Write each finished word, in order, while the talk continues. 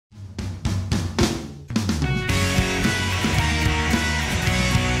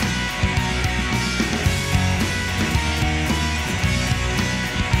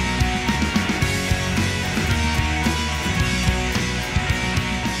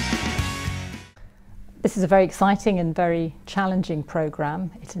This is a very exciting and very challenging programme.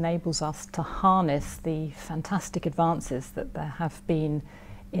 It enables us to harness the fantastic advances that there have been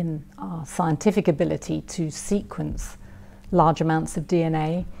in our scientific ability to sequence large amounts of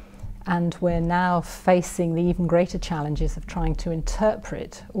DNA, and we're now facing the even greater challenges of trying to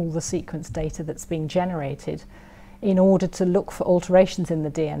interpret all the sequence data that's being generated in order to look for alterations in the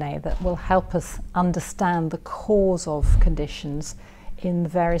DNA that will help us understand the cause of conditions in the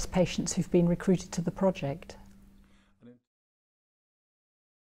various patients who've been recruited to the project.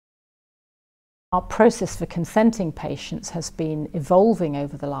 Our process for consenting patients has been evolving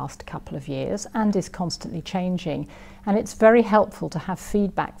over the last couple of years and is constantly changing, and it's very helpful to have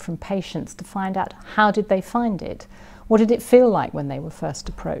feedback from patients to find out how did they find it. What did it feel like when they were first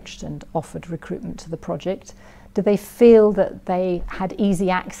approached and offered recruitment to the project? Did they feel that they had easy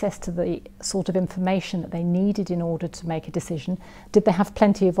access to the sort of information that they needed in order to make a decision? Did they have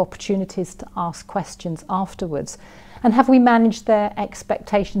plenty of opportunities to ask questions afterwards? And have we managed their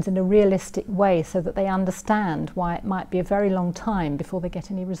expectations in a realistic way so that they understand why it might be a very long time before they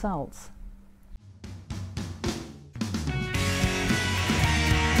get any results?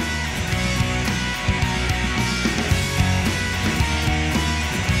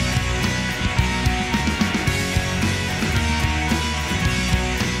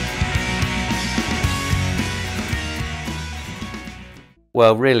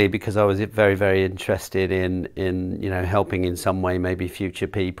 Well, really, because I was very, very interested in helping in some way maybe future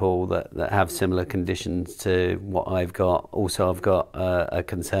people that have similar conditions to what I've got. Also, I've got a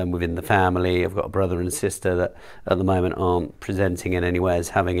concern within the family. I've got a brother and sister that at the moment aren't presenting in any way as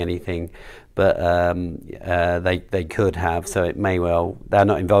having anything, but they could have, so it may well, they're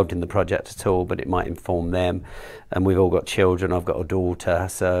not involved in the project at all, but it might inform them. And we've all got children. I've got a daughter,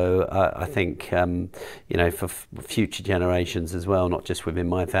 so I think for future generations as well, not just within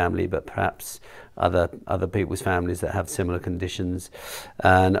my family, but perhaps other people's families that have similar conditions.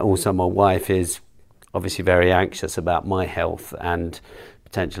 And also my wife is obviously very anxious about my health and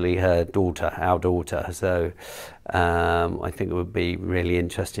potentially her daughter, our daughter. So I think it would be really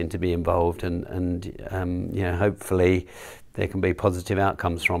interesting to be involved, and hopefully there can be positive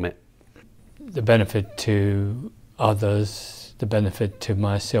outcomes from it. The benefit to others, the benefit to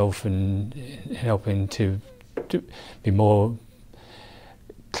myself, and helping to be more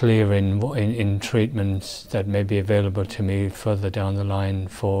clear in treatments that may be available to me further down the line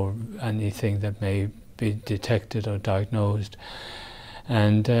for anything that may be detected or diagnosed.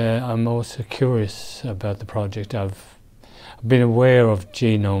 And I'm also curious about the project. I've been aware of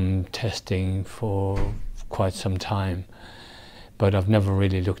genome testing for quite some time, but I've never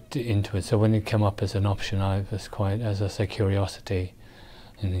really looked into it. So when it came up as an option, I was quite, as I say, curiosity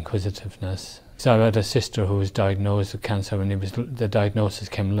and inquisitiveness. So I had a sister who was diagnosed with cancer, and the diagnosis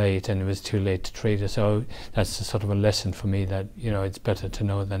came late, and it was too late to treat her. So that's a sort of a lesson for me that it's better to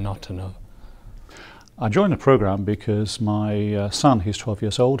know than not to know. I joined the programme because my son, who's 12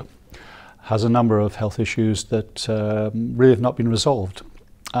 years old, has a number of health issues that really have not been resolved.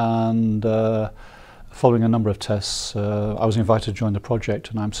 And following a number of tests, I was invited to join the project,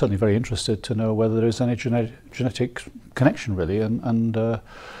 and I'm certainly very interested to know whether there is any genetic connection, really. And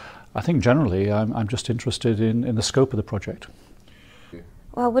I think generally I'm just interested in the scope of the project.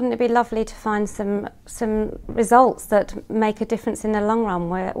 Well, wouldn't it be lovely to find some results that make a difference in the long run,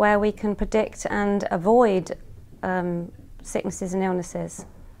 where we can predict and avoid sicknesses and illnesses?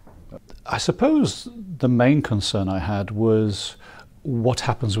 I suppose the main concern I had was what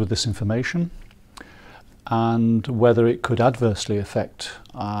happens with this information and whether it could adversely affect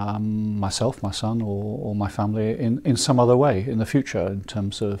myself, my son, or my family in some other way in the future, in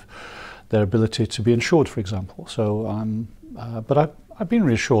terms of their ability to be insured, for example. So, but I've been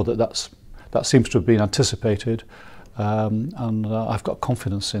reassured that seems to have been anticipated, and I've got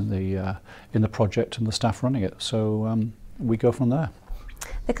confidence in the project and the staff running it. So we go from there.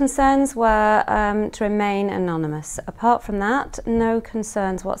 The concerns were to remain anonymous. Apart from that, no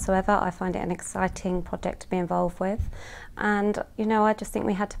concerns whatsoever. I find it an exciting project to be involved with, and I just think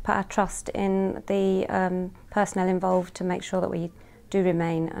we had to put our trust in the personnel involved to make sure that we do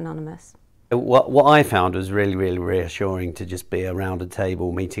remain anonymous. What I found was really, really reassuring to just be around a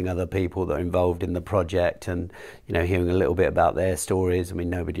table, meeting other people that are involved in the project, and hearing a little bit about their stories. I mean,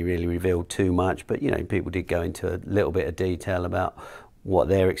 nobody really revealed too much, but people did go into a little bit of detail about what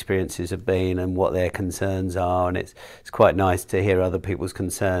their experiences have been and what their concerns are, and it's quite nice to hear other people's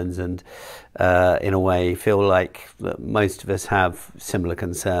concerns, and in a way feel like that most of us have similar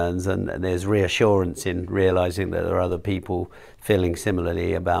concerns, and there's reassurance in realising that there are other people feeling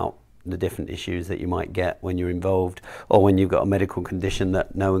similarly about the different issues that you might get when you're involved, or when you've got a medical condition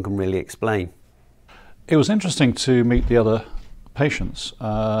that no one can really explain. It was interesting to meet the other patients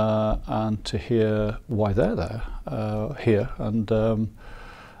and to hear why they're there here, and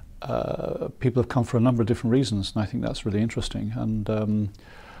people have come for a number of different reasons, and I think that's really interesting. And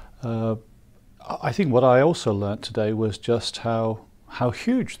I think what I also learnt today was just how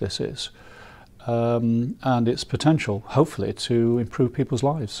huge this is, and its potential, hopefully, to improve people's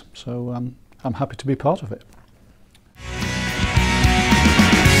lives. So I'm happy to be part of it.